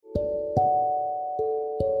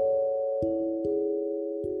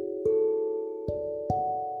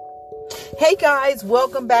Hey guys,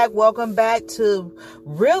 welcome back to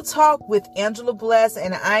Real Talk with Angela Bless,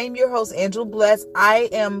 and I am your host, Angela Bless. I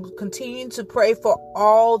am continuing to pray for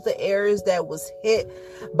all the areas that was hit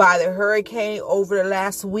by the hurricane over the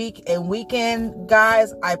last week and weekend.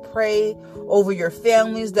 Guys, I pray over your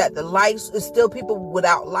families that the lights is still people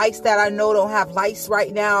without lights that I know don't have lights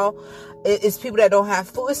right now. It's people that don't have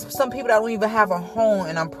food. It's some people that don't even have a home,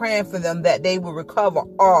 and I'm praying for them that they will recover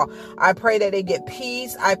all. I pray that they get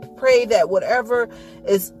peace. I pray that whatever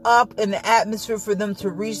is up in the atmosphere for them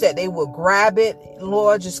to reach, that they will grab it.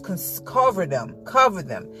 Lord, just cover them.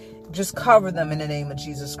 Just cover them in the name of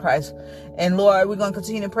Jesus Christ. And Lord, we're going to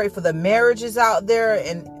continue to pray for the marriages out there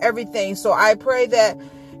and everything. So I pray that,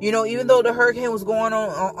 even though the hurricane was going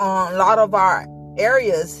on a lot of our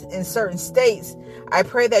areas in certain states, I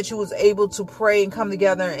pray that you was able to pray and come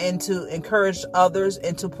together and to encourage others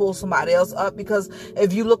and to pull somebody else up, because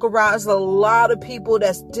if you look around, there's a lot of people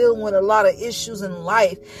that's dealing with a lot of issues in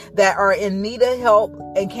life that are in need of help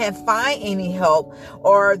and can't find any help,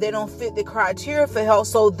 or they don't fit the criteria for help,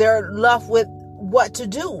 so they're left with what to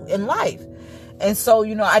do in life. And so,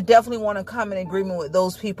 I definitely want to come in agreement with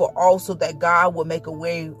those people also, that God will make a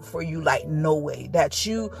way for you like no way, that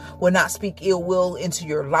you will not speak ill will into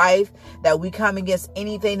your life, that we come against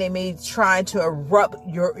anything they may try to erupt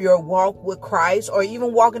your walk with Christ, or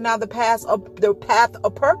even walking down the path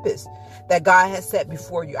of purpose that God has set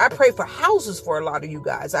before you. I pray for houses for a lot of you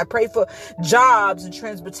guys. I pray for jobs and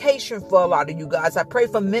transportation for a lot of you guys. I pray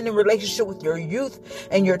for men in relationship with your youth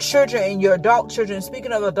and your children and your adult children.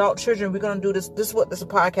 Speaking of adult children, we're going to do this. This is what this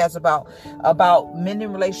podcast about men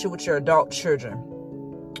in relationship with your adult children.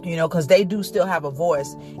 Because they do still have a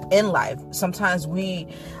voice in life. Sometimes we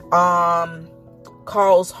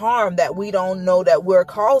cause harm that we don't know that we're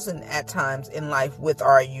causing at times in life with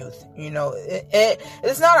our youth.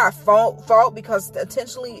 It's not our fault because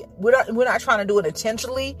intentionally we're not trying to do it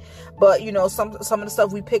intentionally, but some of the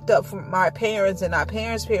stuff we picked up from my parents and our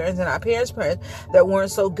parents' parents and our parents' parents that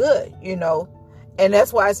weren't so good. And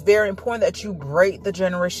that's why it's very important that you break the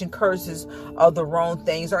generation curses of the wrong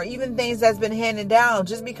things, or even things that's been handed down.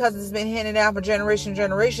 Just because it's been handed down for generation to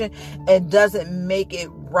generation, it doesn't make it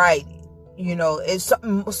right. In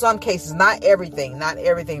some cases, not everything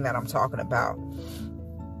that I'm talking about.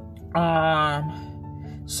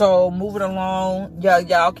 So moving along,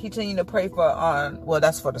 y'all continue to pray for,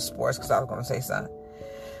 that's for the sports, because I was going to say something.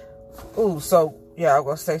 I'm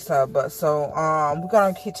going to say something, but we're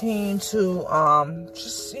going to continue to,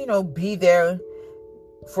 just, be there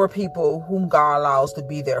for people whom God allows to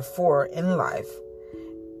be there for in life.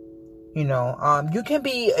 You can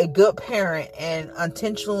be a good parent and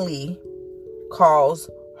intentionally cause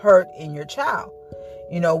hurt in your child.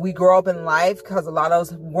 We grow up in life because a lot of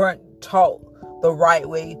us weren't taught the right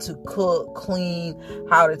way to cook, clean,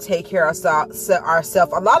 how to take care of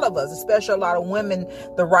ourselves. A lot of us, especially a lot of women,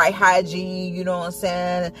 the right hygiene,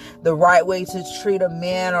 the right way to treat a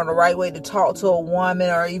man, or the right way to talk to a woman,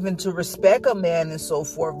 or even to respect a man and so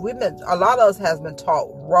forth. A lot of us has been taught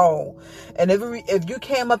wrong. And if you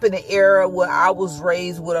came up in an era where I was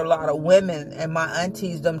raised with a lot of women, and my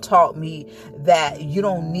aunties them taught me that you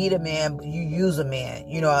don't need a man, you use a man.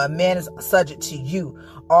 A man is subject to you.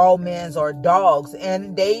 All men are dogs.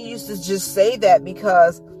 And they used to just say that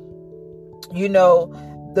because,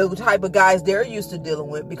 the type of guys they're used to dealing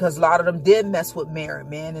with, because a lot of them did mess with married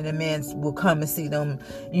men, and the men will come and see them,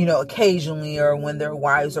 occasionally, or when their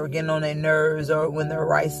wives are getting on their nerves, or when their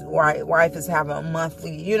wife is having a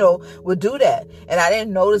monthly, would do that. And I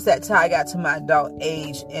didn't notice that till I got to my adult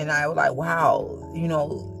age, and I was like, wow,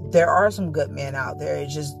 there are some good men out there.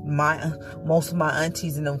 It's just most of my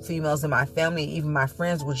aunties and them females in my family, even my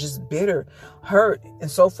friends, were just bitter, hurt,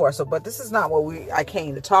 and so forth. But this is not what I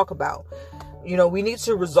came to talk about. We need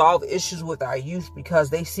to resolve issues with our youth, because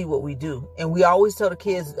they see what we do. And we always tell the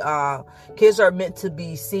kids, kids are meant to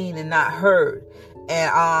be seen and not heard.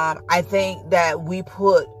 And I think that we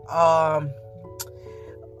put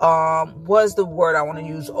what's the word I want to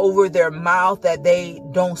use, over their mouth, that they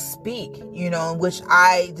don't speak, which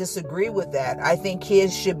I disagree with that. I think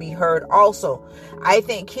kids should be heard also. I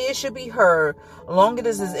think kids should be heard, as long as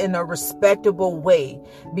this is in a respectable way,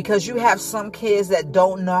 because you have some kids that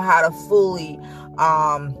don't know how to fully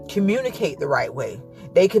communicate the right way.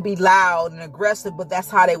 They could be loud and aggressive, but that's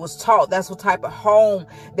how they was taught. That's what type of home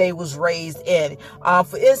they was raised in.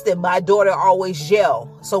 For instance, my daughter always yell.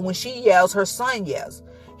 So when she yells, her son yells.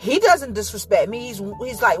 He doesn't disrespect me.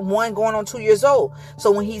 He's like 1 going on 2 years old. So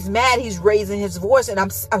when he's mad, he's raising his voice, and I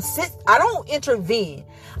don't intervene.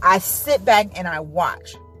 I sit back and I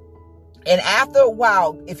watch. And after a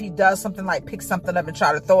while, if he does something like pick something up and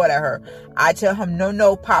try to throw it at her, I tell him,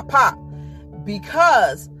 no, pop.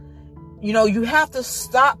 because you have to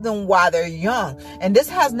stop them while they're young. And this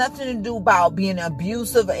has nothing to do about being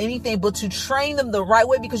abusive or anything, but to train them the right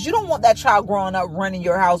way, because you don't want that child growing up running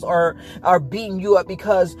your house or beating you up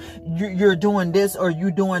because you're doing this or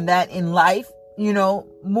you doing that in life,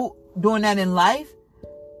 doing that in life,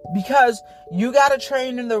 because you got to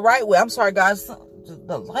train them the right way. I'm sorry, guys.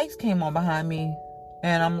 The lights came on behind me.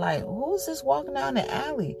 And I'm like, who's this walking down the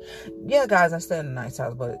alley? Yeah, guys, I stay in a nice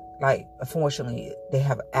house, but unfortunately, they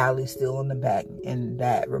have an alley still in the back, and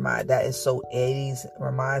that is so 80s.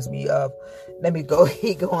 Reminds me of. Let me go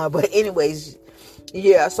keep going. But anyways,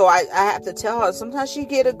 yeah. So I have to tell her. Sometimes she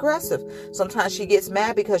get aggressive. Sometimes she gets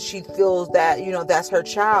mad because she feels that that's her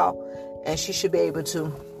child, and she should be able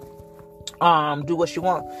to do what she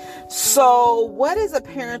wants. So, what is a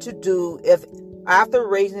parent to do if, after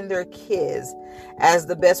raising their kids as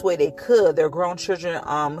the best way they could, their grown children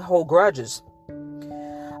hold grudges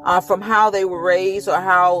from how they were raised or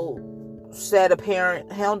how said a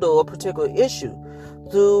parent handle a particular issue?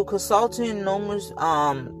 Through consulting numerous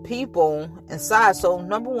people inside. So,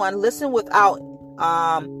 number one, listen without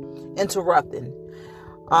interrupting.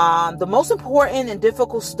 The most important and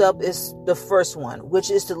difficult step is the first one, which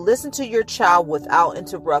is to listen to your child without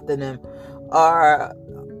interrupting them or,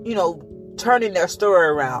 turning their story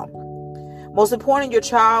around. Most important, your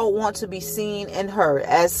child wants to be seen and heard.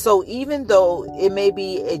 So even though it may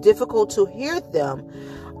be difficult to hear them,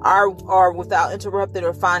 or without interrupting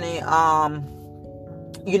or finding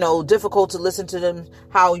difficult to listen to them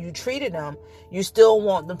how you treated them, you still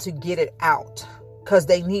want them to get it out, because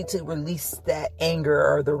they need to release that anger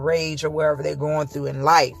or the rage or wherever they're going through in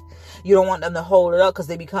life. You don't want them to hold it up, because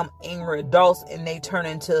they become angry adults and they turn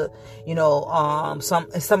into,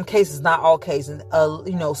 some cases, not all cases,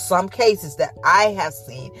 some cases that I have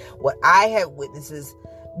seen, what I have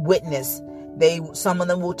witnessed, some of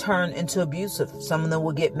them will turn into abusive. Some of them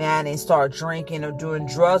will get mad and start drinking or doing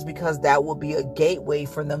drugs, because that will be a gateway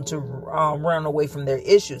for them to run away from their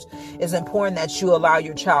issues. It's important that you allow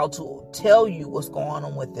your child to tell you what's going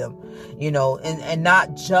on with them, and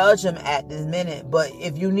not judge them at this minute. But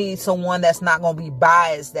if you need someone that's not going to be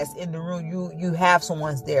biased, that's in the room, you have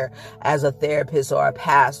someone's there as a therapist or a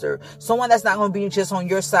pastor, someone that's not going to be just on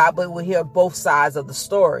your side, but will hear both sides of the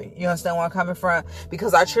story. You understand where I'm coming from?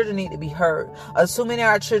 Because our children need to be heard. So many of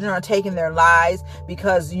our children are taking their lives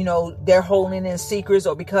because, they're holding in secrets,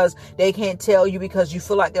 or because they can't tell you because you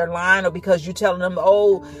feel like they're lying, or because you're telling them,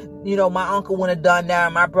 my uncle wouldn't have done that,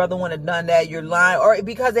 or my brother wouldn't have done that, you're lying, or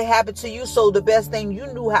because it happened to you. So the best thing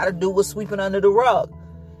you knew how to do was sweep it under the rug.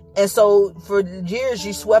 And so for years,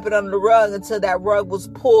 you swept it under the rug until that rug was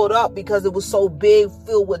pulled up because it was so big,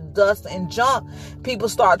 filled with dust and junk. People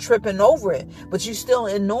start tripping over it, but you still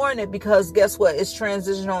ignoring it, because guess what? It's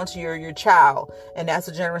transitioning onto your child. And that's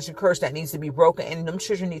a generation curse that needs to be broken. And them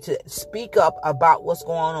children need to speak up about what's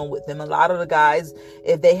going on with them. A lot of the guys,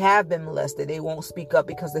 if they have been molested, they won't speak up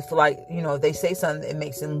because they feel like, if they say something, it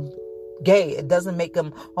makes them gay. It doesn't make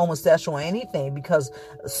them homosexual or anything because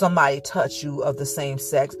somebody touched you of the same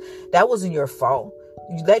sex. That wasn't your fault.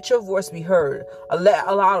 You let your voice be heard. Let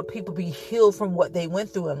a lot of people be healed from what they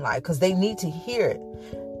went through in life, because they need to hear it.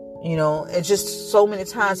 It's just so many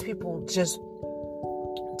times people just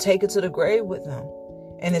take it to the grave with them,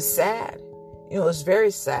 and it's sad. It's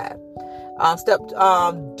very sad.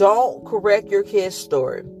 Don't correct your kid's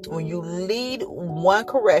story. When you lead one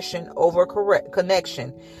correction over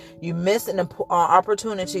connection, you miss an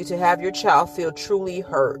opportunity to have your child feel truly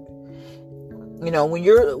heard. When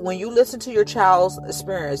you listen to your child's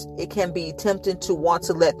experience, it can be tempting to want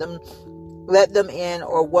to let them in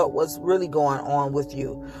or what was really going on with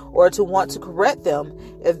you, or to want to correct them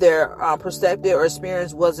if their perspective or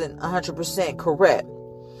experience wasn't 100% correct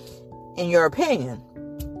in your opinion.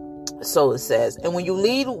 So it says, and when you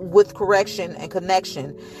lead with correction and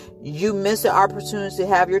connection, you miss the opportunity to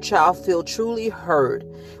have your child feel truly heard.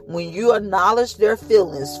 When you acknowledge their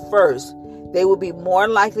feelings first, they will be more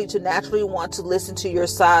likely to naturally want to listen to your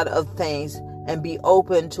side of things and be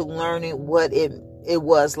open to learning what it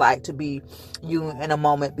was like to be you in a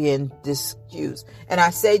moment being discussed. And I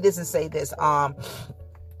say this and say this, and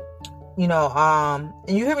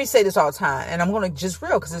you hear me say this all the time, and I'm going to just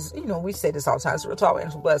real, because it's, we say this all the time. It's Real Talk with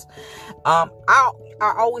Angela Bless. I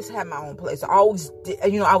always had my own place. I always did,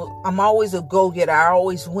 I'm always a go-getter. I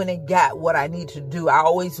always went and got what I need to do. I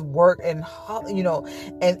always worked and,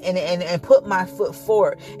 and put my foot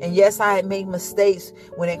forward. And yes, I had made mistakes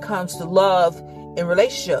when it comes to love in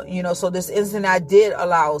relationship, so this instant I did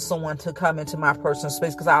allow someone to come into my personal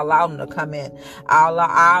space, because I allowed them to come in. I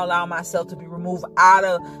allow myself to be removed out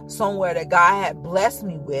of somewhere that God had blessed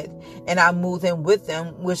me with, and I moved in with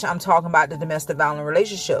them, which I'm talking about the domestic violence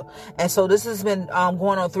relationship. And so this has been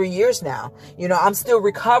going on 3 years now. I'm still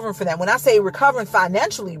recovering for that. When I say recovering,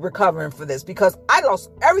 financially recovering for this, because I lost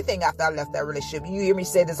everything after I left that relationship. You hear me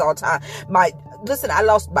say this all the time. I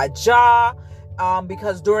lost my job.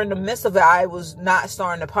 Because during the midst of it, I was not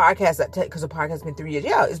starting the podcast because the podcast has been 3 years.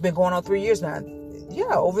 Yeah, it's been going on 3 years now.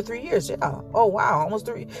 Yeah, over 3 years. Yeah. Oh, wow. Almost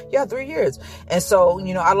 3. Yeah, 3 years. And so,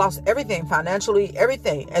 I lost everything financially,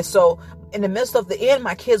 everything. And so in the midst of the end,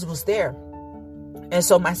 my kids was there. And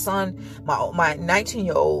so my son, my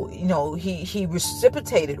 19-year-old, he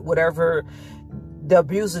reciprocated whatever the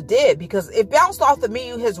abuser did, because it bounced off of me.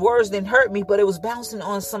 His words didn't hurt me, but it was bouncing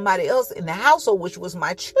on somebody else in the household, which was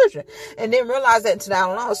my children, and didn't realize that until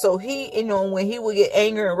down the line. So he, when he would get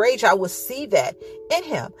angry and rage, I would see that in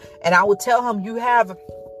him, and I would tell him, you have an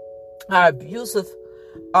abusive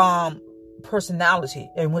personality,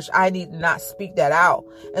 in which I need to not speak that out.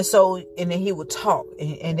 And so, and then he would talk,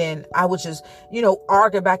 and then I would just,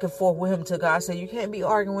 argue back and forth with him till God said, you can't be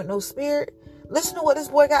arguing with no spirit. Listen to what this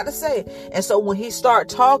boy got to say. And so when he started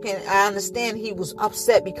talking, I understand he was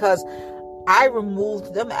upset because I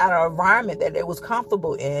removed them out of an environment that they was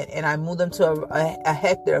comfortable in, and I moved them to a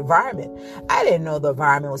hectic environment. I didn't know the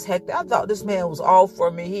environment was hectic. I thought this man was all for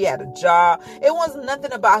me. He had a job. It wasn't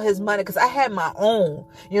nothing about his money, because I had my own.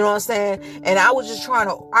 You know what I'm saying? And I was just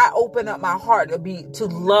I opened up my heart to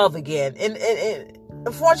love again. And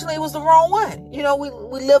unfortunately, it was the wrong one.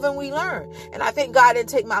 We live and we learn. And I think God didn't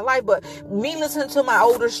take my life, but me listening to my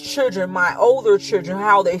older children,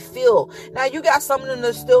 how they feel. Now, you got some of them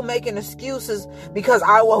that's still making excuses because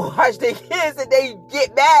I won't watch their kids and they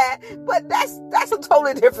get mad. But that's a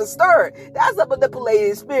totally different story. That's a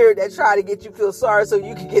manipulating spirit that try to get you feel sorry so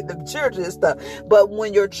you can get the children and stuff. But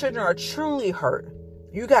when your children are truly hurt,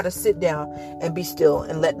 you got to sit down and be still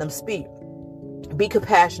and let them speak. Be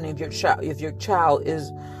compassionate if your child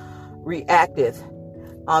is reactive.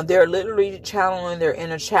 They're literally channeling their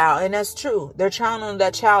inner child, and that's true. They're channeling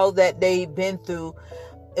that child that they've been through,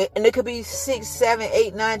 and it could be 6, 7,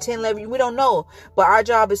 8, 9, 10, 11. We don't know, but our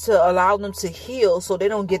job is to allow them to heal so they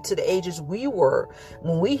don't get to the ages we were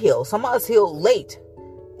when we heal. Some of us heal late,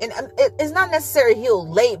 and it's not necessarily heal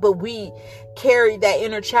late, but we carry that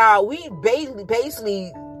inner child. We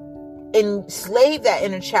basically enslave that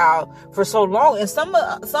inner child for so long, and some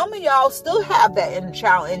of y'all still have that inner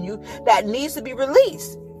child in you that needs to be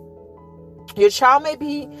released. Your child may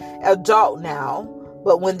be adult now,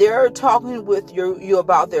 but when they're talking with you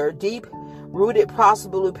about their deep rooted,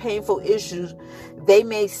 possibly painful issues, they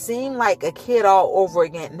may seem like a kid all over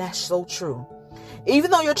again. And that's so true.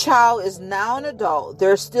 Even though your child is now an adult,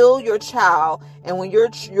 they're still your child. And when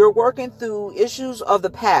you're working through issues of the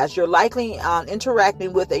past, you're likely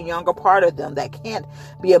interacting with a younger part of them that can't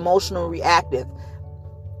be emotionally reactive.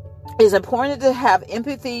 It's important to have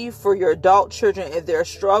empathy for your adult children if they're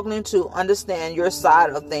struggling to understand your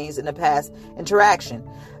side of things in the past interaction.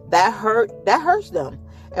 That hurts them.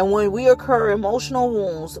 And when we recur emotional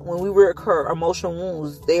wounds,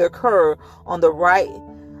 they occur on the right.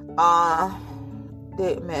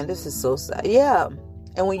 Man, this is so sad. Yeah.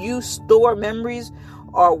 And when you store memories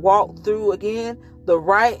or walk through again, the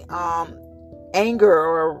right anger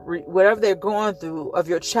or whatever they're going through of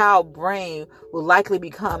your child brain will likely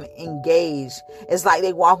become engaged. It's like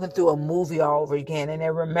they walking through a movie all over again, and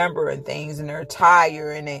they're remembering things, and they're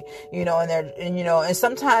tired, and they, and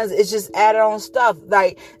sometimes it's just added on stuff.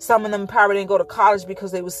 Like some of them probably didn't go to college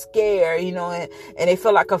because they was scared, and they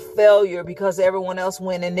feel like a failure because everyone else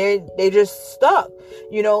went, and they just stuck,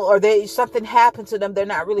 or something happened to them. They're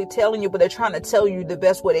not really telling you, but they're trying to tell you the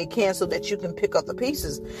best way they can so that you can pick up the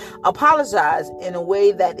pieces. Apologize in a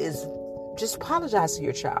way that is, just apologize to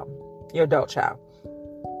your child, your adult child.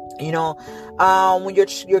 When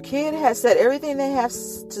your kid has said everything they have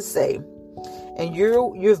to say, and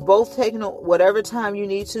you've both taken whatever time you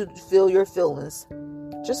need to feel your feelings,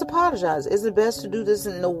 just apologize. It's the best to do this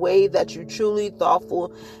in a way that you're truly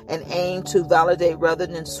thoughtful and aim to validate rather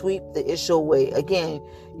than sweep the issue away. Again,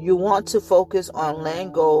 you want to focus on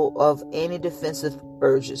letting go of any defensive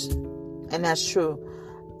urges. And that's true.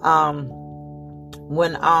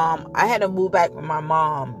 When I had to move back with my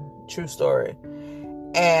mom, true story,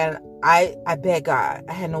 and I begged God,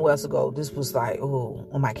 I had nowhere else to go. This was like,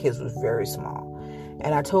 when my kids was very small,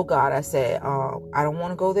 and I told God, I said, I don't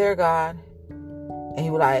want to go there, God. And he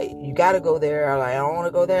was like, you got to go there. I was like, I don't want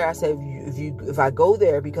to go there. I said, if I go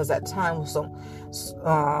there, because at the time was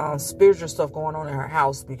some spiritual stuff going on in her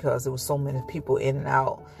house, because there was so many people in and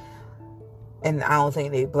out, and I don't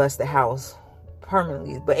think they blessed the house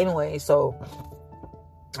permanently. But anyway, so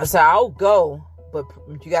I said, I'll go, but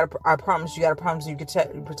I promise you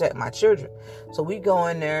can protect my children. So we go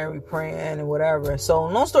in there, we praying and whatever. So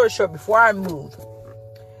long story short, before I moved,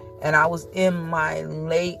 and I was in my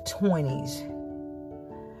late 20s,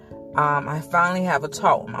 I finally have a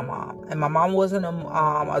talk with my mom. And my mom wasn't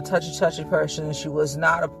a touchy person. She was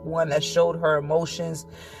not one that showed her emotions.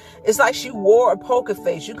 It's like she wore a poker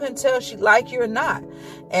face. You couldn't tell she liked you or not.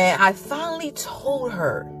 And I finally told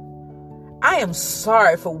her, I am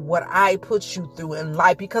sorry for what I put you through in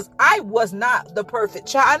life, because I was not the perfect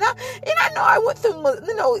child. And I know I went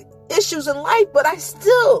through, issues in life, but I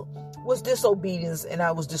still was disobedient, and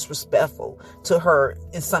I was disrespectful to her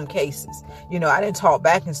in some cases. I didn't talk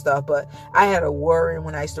back and stuff, but I had her worry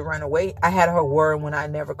when I used to run away. I had her worry when I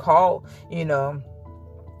never called, and,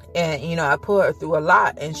 I put her through a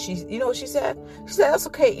lot. And she, she said, that's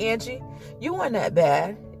okay, Angie. You weren't that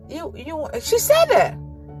bad. She said that,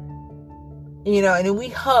 and then we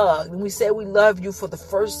hugged and we said, we love you for the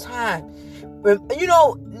first time.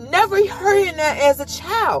 Never hearing that as a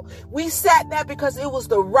child. We sat there because it was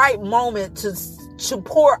the right moment to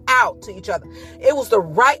pour out to each other. It was the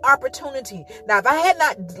right opportunity. Now, if I had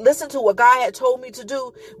not listened to what God had told me to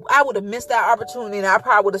do, I would have missed that opportunity, and I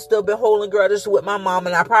probably would have still been holding grudges with my mom,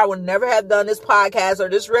 and I probably would never have done this podcast or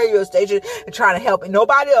this radio station and trying to help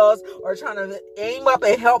nobody else, or trying to aim up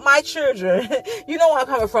and help my children. You know where I'm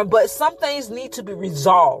coming from. But some things need to be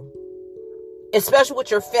resolved, especially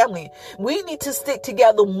with your family. We need to stick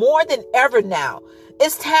together more than ever now.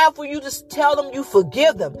 It's time for you to tell them you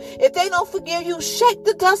forgive them. If they don't forgive you, shake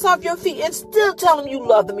the dust off your feet and still tell them you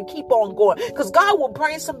love them and keep on going. Because God will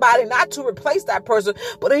bring somebody not to replace that person,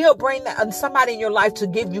 but He'll bring somebody in your life to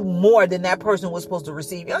give you more than that person was supposed to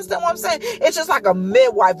receive. You understand what I'm saying? It's just like a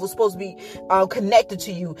midwife was supposed to be connected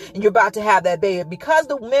to you, and you're about to have that baby. Because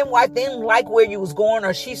the midwife didn't like where you was going,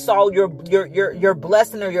 or she saw your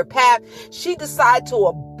blessing or your path, she decided to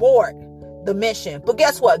abort the mission. But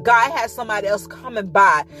guess what? God has somebody else coming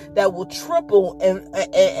by that will triple and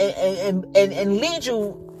lead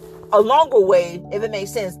you a longer way, if it makes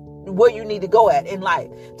sense, where you need to go at in life,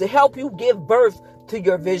 to help you give birth to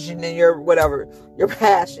your vision and your whatever, your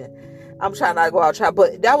passion. I'm trying not to go out,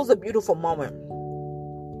 but that was a beautiful moment.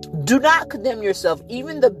 Do not condemn yourself.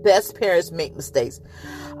 Even the best parents make mistakes.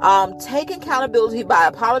 Take accountability by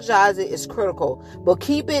apologizing is critical, but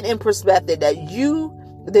keep it in perspective that you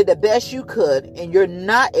did the best you could, and you're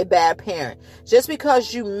not a bad parent just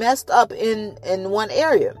because you messed up in one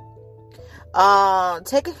area.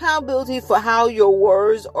 Take accountability for how your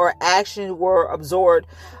words or actions were absorbed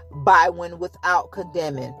by one without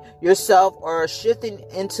condemning yourself or shifting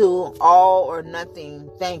into all or nothing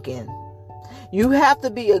thinking. You have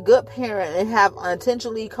to be a good parent and have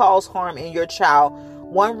unintentionally caused harm in your child.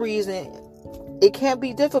 One reason it can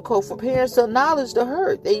be difficult for parents to acknowledge the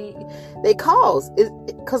hurt they cause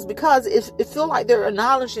because it feel like they're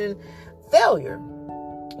acknowledging failure,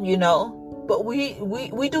 But we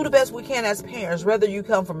do the best we can as parents. Whether you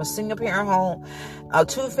come from a single parent home, a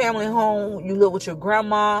two-family home, you live with your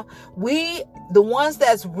grandma. The ones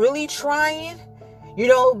that's really trying,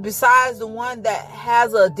 besides the one that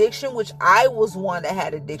has an addiction, which I was one that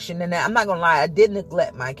had addiction, and I'm not gonna lie, I did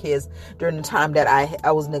neglect my kids during the time that I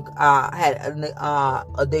had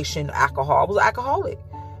addiction to alcohol. I was an alcoholic,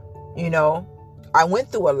 I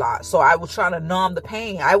went through a lot, so I was trying to numb the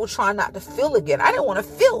pain. I was trying not to feel again. I didn't want to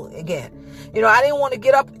feel again. I didn't want to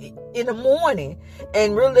get up in the morning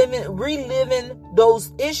and reliving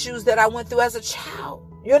those issues that I went through as a child.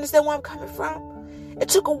 You understand where I'm coming from? It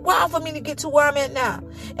took a while for me to get to where I'm at now.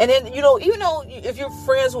 And then, even though if you're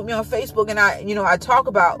friends with me on Facebook and I talk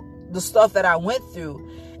about the stuff that I went through,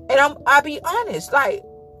 and I'll be honest, like,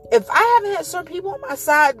 if I haven't had certain people on my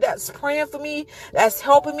side that's praying for me, that's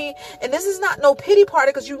helping me, and this is not no pity party,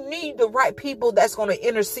 because you need the right people that's going to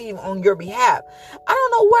intercede on your behalf. I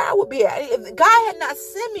don't know where I would be at. If God had not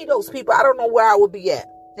sent me those people, I don't know where I would be at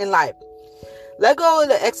in life. Let go of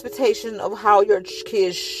the expectation of how your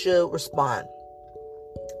kids should respond.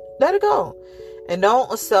 Let it go. And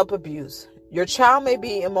don't accept abuse. Your child may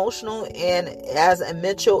be emotional and as a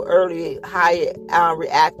mental early high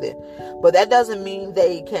reactive, but that doesn't mean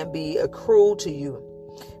they can be cruel to you.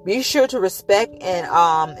 Be sure to respect and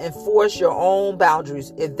enforce your own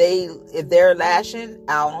boundaries. If they're lashing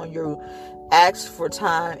out on you, ask for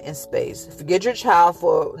time and space. Forgive your child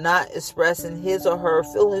for not expressing his or her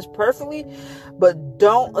feelings perfectly, but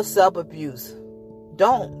don't accept abuse.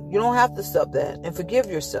 You don't have to stop that, and forgive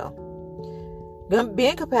yourself.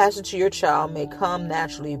 Being compassionate to your child may come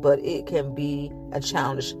naturally, but it can be a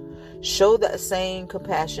challenge. Show that same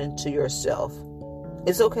compassion to yourself.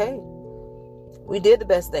 It's okay. We did the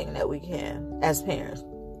best thing that we can as parents.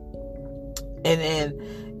 And then,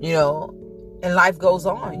 and life goes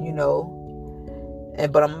on,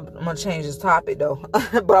 but I'm going to change this topic though.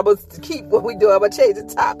 But I'm going to keep what we do. I'm going to change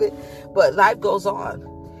the topic. But life goes on.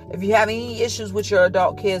 If you have any issues with your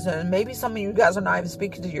adult kids, and maybe some of you guys are not even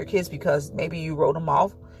speaking to your kids because maybe you wrote them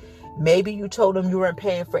off. Maybe you told them you weren't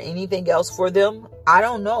paying for anything else for them. I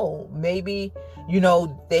don't know. Maybe,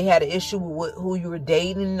 they had an issue with who you were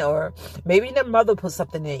dating, or maybe their mother put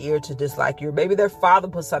something in your ear to dislike you. Or maybe their father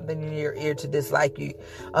put something in your ear to dislike you.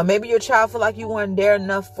 Or maybe your child felt like you weren't there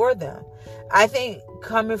enough for them. I think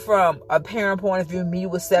coming from a parent point of view, me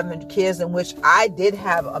with 7 kids, in which I did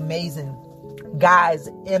have amazing guys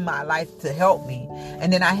in my life to help me,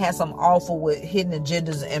 and then I had some awful with hidden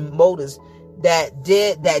agendas and motives that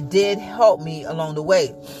did help me along the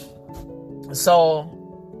way. So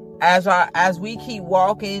as we keep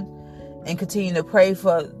walking and continue to pray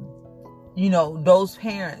for those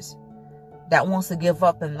parents that wants to give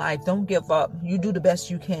up in life, don't give up. You do the best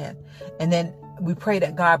you can, and then we pray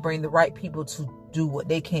that God bring the right people to do what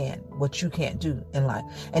they can, what you can't do in life.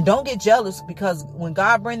 And don't get jealous, because when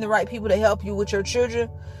God bring the right people to help you with your children,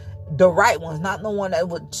 the right ones, not the one that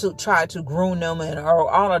would try to groom them or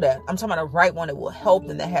all of that. I'm talking about the right one that will help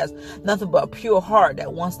them, that has nothing but a pure heart,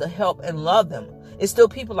 that wants to help and love them. It's still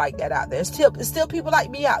people like that out there. It's still people like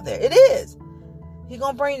me out there. It is. He's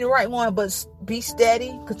going to bring the right one, but be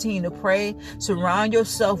steady. Continue to pray. Surround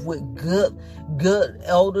yourself with good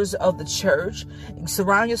elders of the church.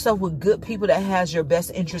 Surround yourself with good people that has your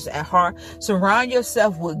best interests at heart. Surround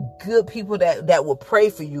yourself with good people that will pray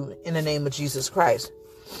for you in the name of Jesus Christ.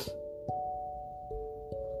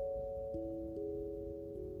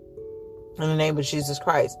 In the name of Jesus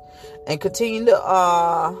Christ. And continue to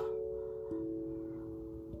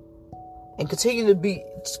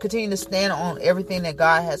stand on everything that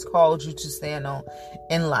God has called you to stand on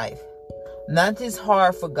in life. Nothing's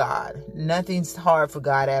hard for God. Nothing's hard for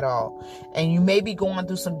God at all. And you may be going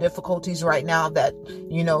through some difficulties right now that,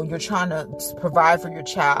 you're trying to provide for your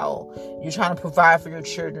child. You're trying to provide for your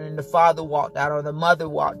children. And the father walked out, or the mother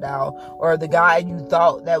walked out, or the guy you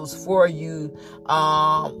thought that was for you,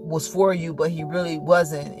 but he really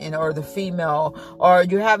wasn't. Or the female, or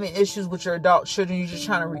you're having issues with your adult children. You're just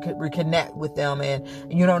trying to reconnect with them, and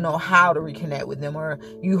you don't know how to reconnect with them, or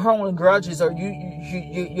you holding grudges, or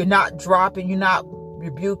you're not dropping. You're not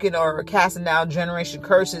rebuking or casting down generation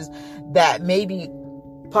curses that maybe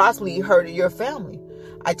possibly hurted your family.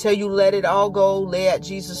 I tell you, let it all go, lay at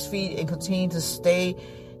Jesus' feet, and continue to stay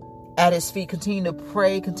at his feet. Continue to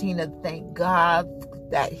pray, continue to thank God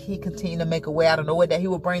that he continue to make a way out of nowhere, that he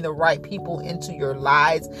will bring the right people into your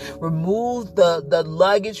lives. Remove the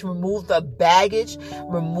luggage, remove the baggage,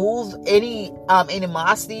 remove any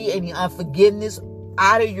animosity, any unforgiveness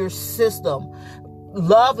out of your system.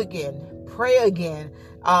 Love again. Pray again,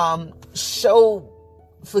 show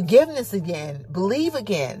forgiveness again, believe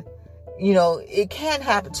again. It can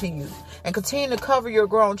happen to you. And continue to cover your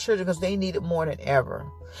grown children, because they need it more than ever.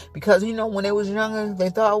 Because, when they was younger, they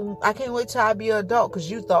thought, I can't wait till I be an adult, because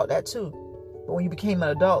you thought that too. But when you became an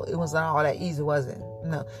adult, it wasn't all that easy, was it?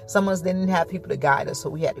 No. Some of us didn't have people to guide us, so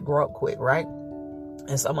we had to grow up quick, right?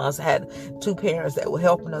 And some of us had 2 parents that were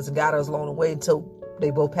helping us and guided us along the way until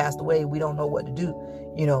they both passed away. We don't know what to do,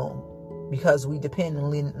 because we depend and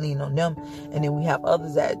lean on them. And then we have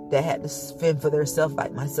others that had to fend for themselves,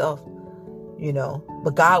 like myself,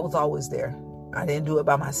 but God was always there. I didn't do it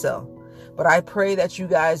by myself. But I pray that you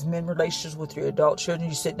guys mend relationships with your adult children.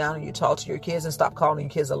 You sit down and you talk to your kids, and stop calling your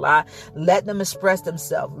kids a lie. Let them express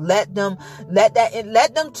themselves. Let them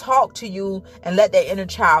talk to you, and let that inner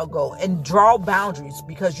child go, and draw boundaries,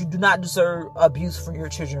 because you do not deserve abuse from your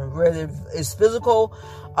children. Whether it's physical,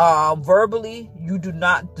 verbally, you do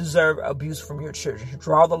not deserve abuse from your children.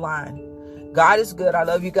 Draw the line. God is good. I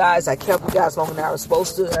love you guys. I kept you guys longer than I was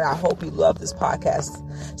supposed to, and I hope you love this podcast.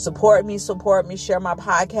 Support me. Share my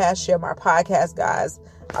podcast, guys.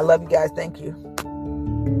 I love you guys. Thank you.